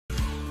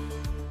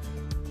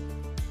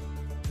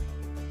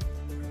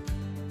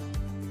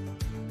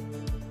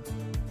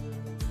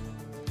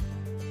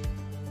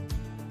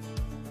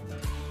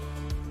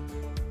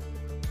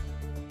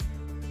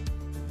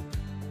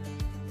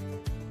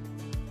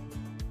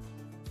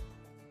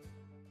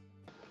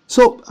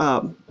So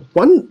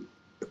one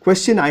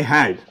question I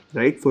had,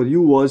 right, for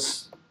you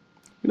was,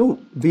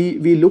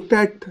 we looked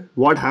at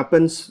what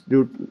happens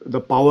to the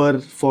power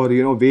for,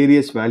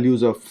 various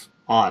values of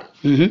R.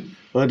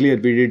 Earlier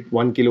we did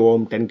 1 kilo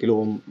ohm, 10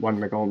 kilo ohm, 1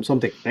 mega ohm,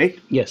 something, right?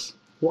 Yes.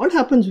 What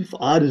happens if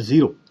R is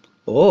 0?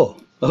 Oh,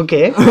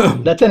 okay.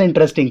 That's an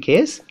interesting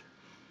case.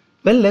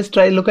 Well, let's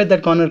try look at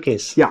that corner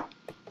case. Yeah.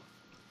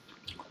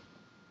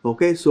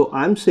 Okay, so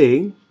I'm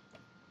saying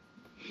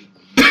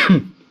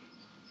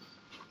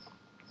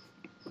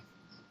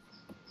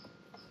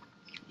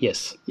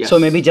yes. Yes. So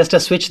maybe just a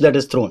switch that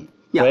is thrown.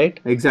 Yeah, right?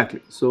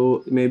 Exactly.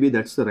 So maybe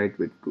that's the right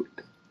way to do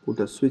it. Put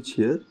a switch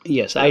here.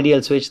 Yes,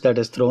 ideal switch that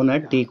is thrown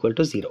at t equal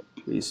to 0.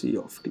 Vc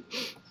of t.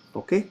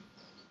 Okay.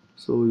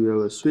 So you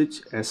have a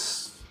switch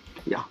S.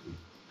 Yeah.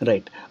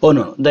 Right. Oh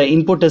no, the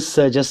input is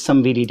just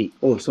some VDD.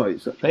 Oh, sorry,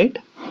 sir. Right?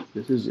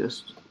 This is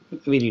just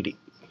VDD.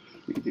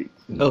 VDD.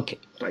 Okay.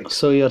 Right.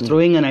 So you're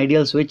throwing an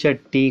ideal switch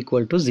at t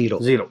equal to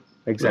 0. 0.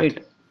 Exactly.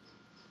 Right.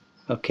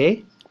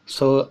 Okay.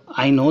 So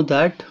I know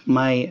that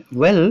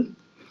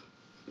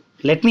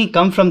let me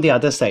come from the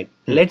other side.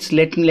 Let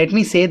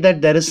me say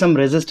that there is some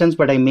resistance,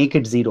 but I make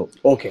it 0.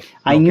 Okay.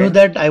 I knew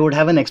that I would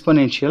have an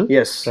exponential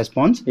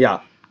response. Yeah.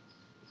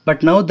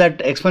 But now that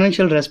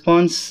exponential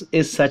response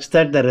is such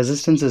that the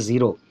resistance is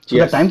 0. So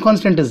the time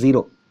constant is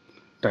 0.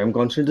 Time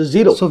constant is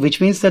 0. So which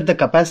means that the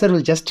capacitor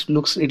will just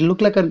it'll look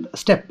like a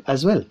step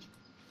as well.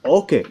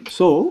 Okay.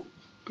 So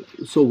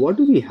what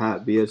do we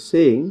have? We are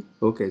saying,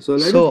 okay, so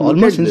let's look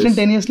almost at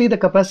instantaneously the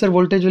capacitor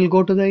voltage will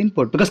go to the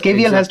input because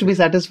KVL has to be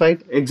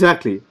satisfied.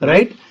 Exactly.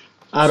 Right?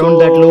 Around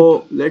that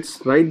loop.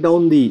 Let's write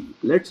down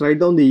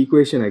the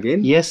equation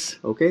again. Yes.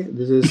 Okay.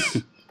 This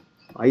is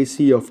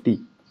IC of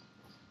t.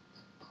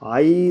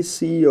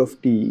 IC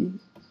of t,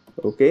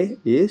 okay,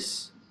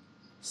 is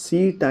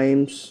C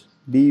times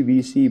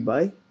dVc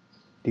by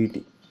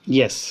dt.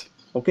 Yes.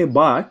 Okay,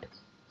 but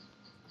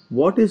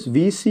what is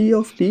Vc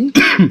of t?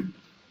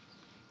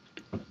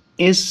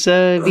 Is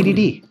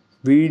VDD.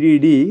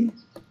 VDD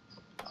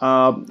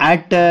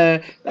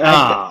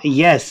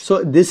yes.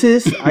 So this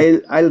is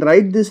I'll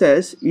write this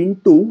as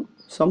into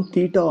some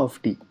theta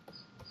of t.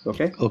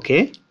 Okay.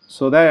 Okay.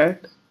 So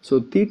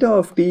theta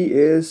of t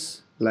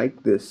is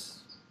like this.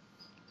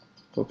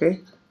 Okay,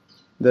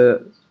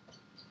 the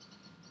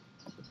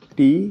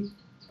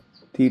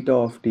theta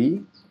of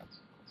t,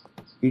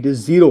 it is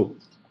 0.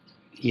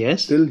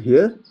 Yes. Till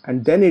here,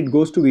 and then it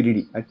goes to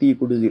VDD at t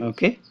equal to 0.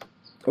 Okay.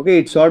 Okay,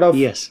 it sort of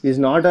is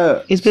not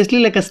a. It's basically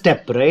like a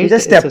step, right? It's a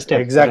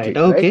step. Exactly.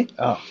 Right. Okay.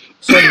 Right?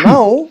 So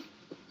now,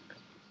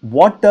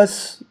 what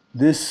does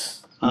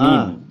this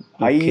mean?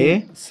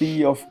 Okay.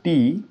 IC of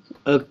t.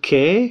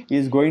 Okay.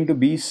 Is going to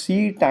be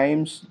C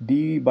times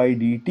d by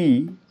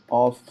dt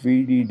of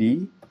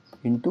VDD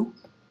into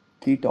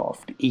theta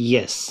of t.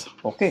 Yes.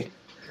 Okay.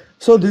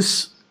 So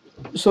this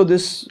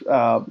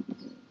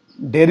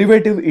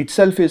derivative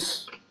itself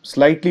is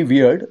slightly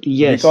weird.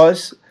 Yes.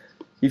 Because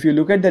if you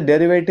look at the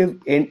derivative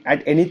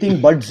at anything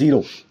but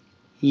 0.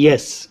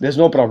 Yes. There's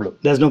no problem.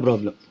 There's no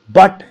problem.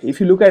 But if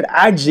you look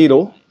at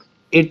 0.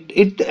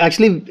 It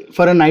actually,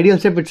 for an ideal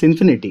step, it's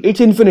infinity.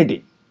 It's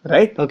infinity.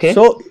 Right? Okay.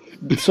 So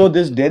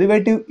this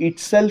derivative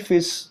itself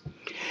is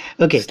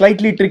okay.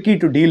 Slightly tricky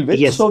to deal with.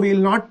 Yes. So we will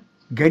not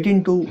get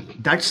into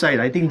that side.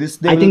 I think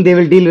they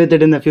will deal with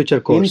it in the future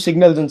course. In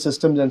signals and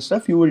systems and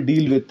stuff, you will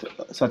deal with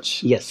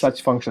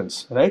such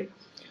functions, right?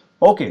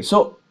 Okay,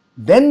 so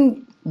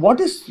then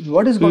what is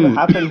going to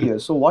happen here?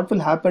 So what will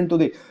happen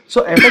to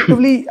so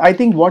effectively, I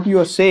think what you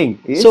are saying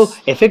is, so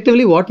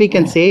effectively what we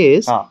can say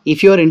is,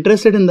 if you are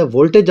interested in the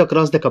voltage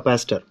across the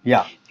capacitor,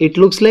 it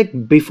looks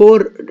like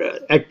before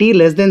at t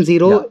less than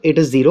 0 it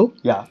is 0.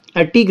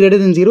 At t greater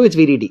than 0 it's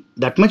VDD.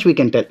 That much we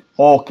can tell.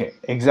 Okay,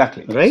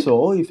 exactly. Right.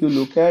 So if you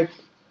look at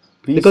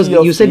VC because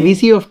you said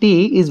Vc of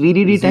t is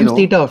VDD times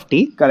theta of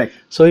t. Correct.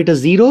 So it is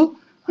 0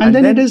 and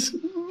then it is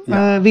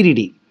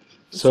VDD.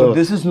 So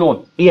this is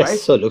known. Yes. Right?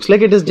 So looks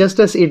like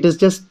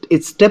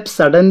it steps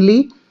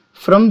suddenly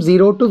from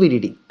 0 to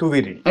VDD. To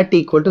VDD. At t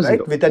equal to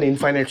 0. With an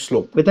infinite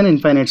slope. With an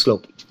infinite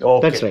slope.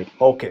 Okay. That's right.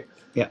 Okay.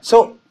 Yeah.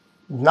 So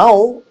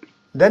now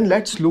then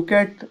let's look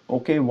at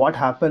what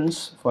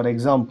happens, for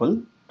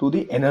example, to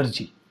the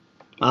energy.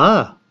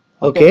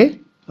 Okay.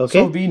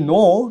 So we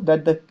know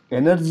that the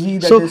energy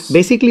that is... So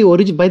basically,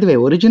 by the way,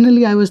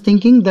 originally I was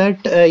thinking that,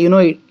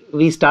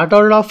 we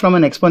started off from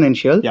an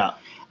exponential. Yeah.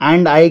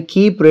 And I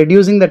keep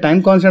reducing the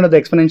time constant of the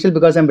exponential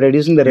because I'm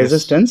reducing the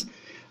resistance.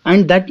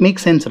 And that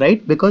makes sense,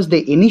 right? Because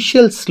the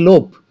initial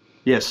slope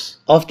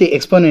of the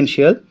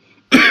exponential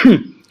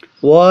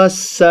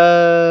was,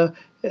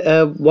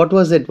 what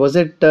was it? Was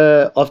it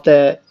of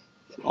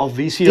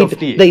Vc of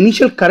t? The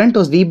initial current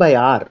was V by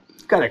R.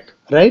 Correct.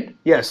 Right?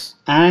 Yes.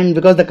 And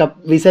because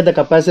we said the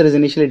capacitor is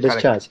initially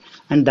discharged.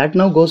 And that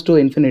now goes to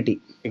infinity.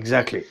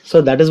 Exactly.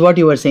 So that is what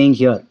you were saying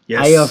here.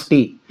 Yes. I of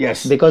t.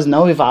 Yes. Because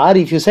now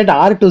if you set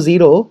R to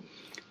 0,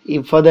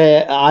 for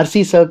the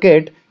RC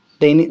circuit,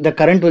 the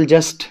current will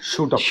just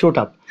shoot up. Shoot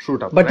up.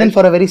 But Right? then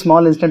for a very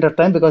small instant of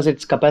time, because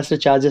its capacitor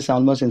charges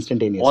almost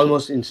instantaneously.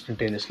 Almost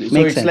instantaneously. So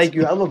Makes it's sense. like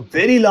you have a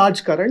very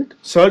large current,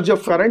 surge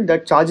of current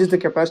that charges the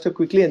capacitor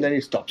quickly and then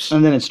it stops.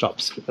 And then it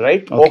stops.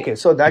 Right? Okay.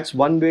 So that's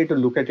one way to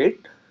look at it.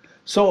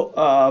 So,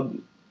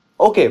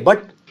 okay,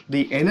 but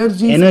the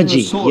energy from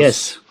the source,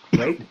 yes.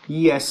 right?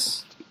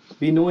 ES,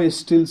 we know is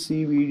still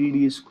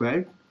CVDD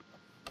squared.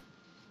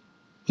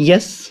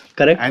 Yes,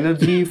 correct.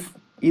 Energy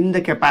in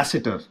the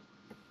capacitor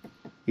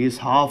is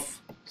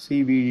half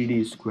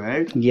CVDD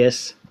squared.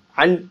 Yes.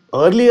 And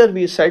earlier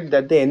we said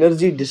that the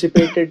energy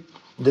dissipated,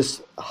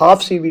 this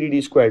half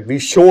CVDD squared, we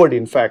showed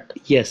in fact,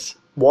 Yes.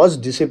 was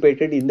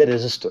dissipated in the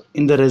resistor.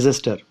 In the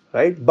resistor.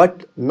 Right?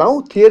 But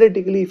now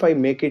theoretically, if I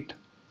make it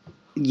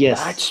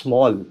Yes. that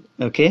small,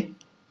 Okay.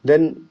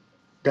 then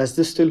does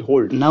this still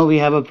hold? Now we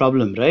have a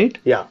problem, right?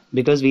 Yeah.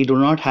 Because we do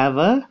not have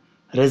a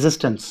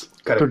resistance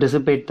Correct. to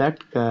dissipate that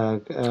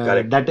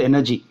that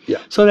energy. Yeah.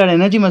 So that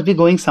energy must be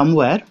going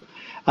somewhere.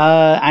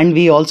 And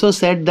we also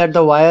said that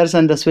the wires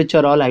and the switch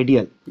are all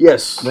ideal.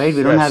 Yes. Right?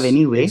 We don't have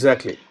any way.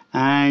 Exactly.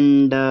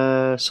 And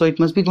so it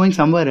must be going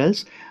somewhere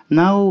else.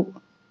 Now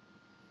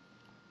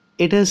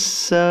it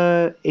is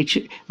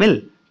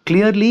well,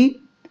 clearly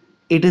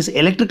it is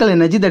electrical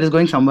energy that is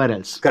going somewhere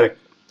else. Correct.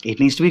 It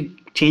needs to be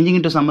changing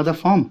into some other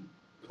form.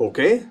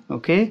 Okay.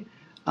 Okay.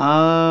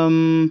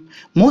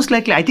 Most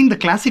likely, I think the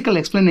classical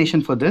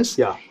explanation for this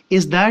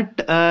is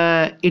that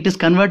it is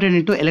converted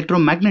into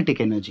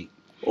electromagnetic energy.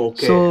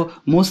 Okay. So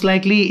most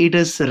likely it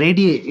is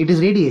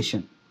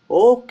radiation.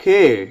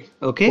 Okay.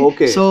 Okay.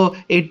 Okay. So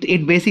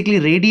it basically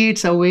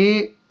radiates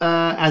away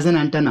as an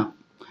antenna.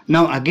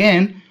 Now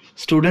again,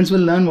 students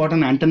will learn what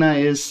an antenna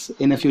is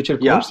in a future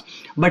course.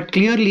 But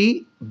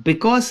clearly,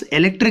 because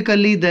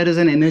electrically there is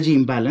an energy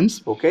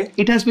imbalance, okay,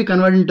 it has to be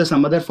converted into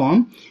some other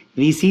form.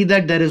 We see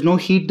that there is no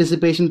heat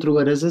dissipation through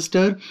a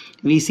resistor.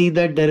 We see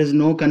that there is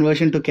no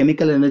conversion to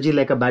chemical energy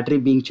like a battery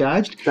being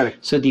charged.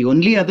 Correct. So the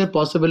only other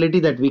possibility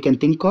that we can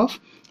think of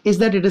is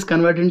that it is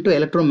converted into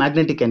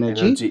electromagnetic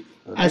energy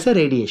as a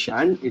radiation.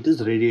 And it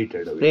is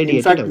radiated away.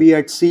 In fact, we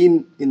had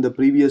seen in the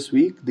previous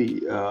week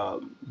the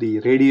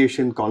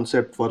radiation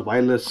concept for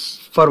wireless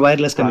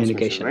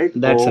communication. Right?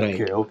 That's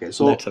right. Okay.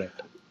 So that's right.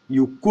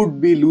 You could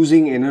be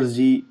losing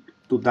energy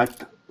to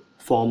that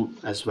form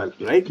as well,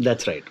 right?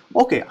 That's right.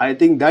 Okay, I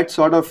think that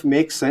sort of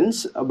makes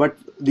sense, but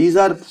these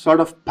are sort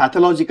of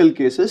pathological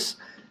cases.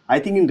 I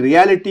think in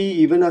reality,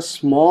 even a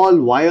small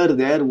wire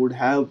there would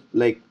have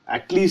like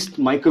at least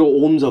micro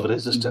ohms of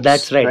resistance.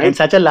 That's right. And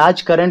such a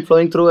large current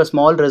flowing through a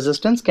small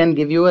resistance can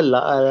give you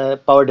a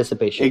power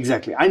dissipation.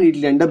 Exactly. And it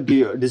will end up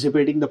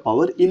dissipating the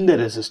power in the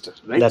resistor,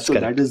 right? That's so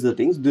correct. That is the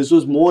thing. This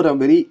was more a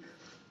very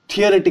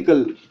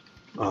theoretical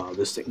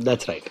this thing.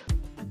 That's right.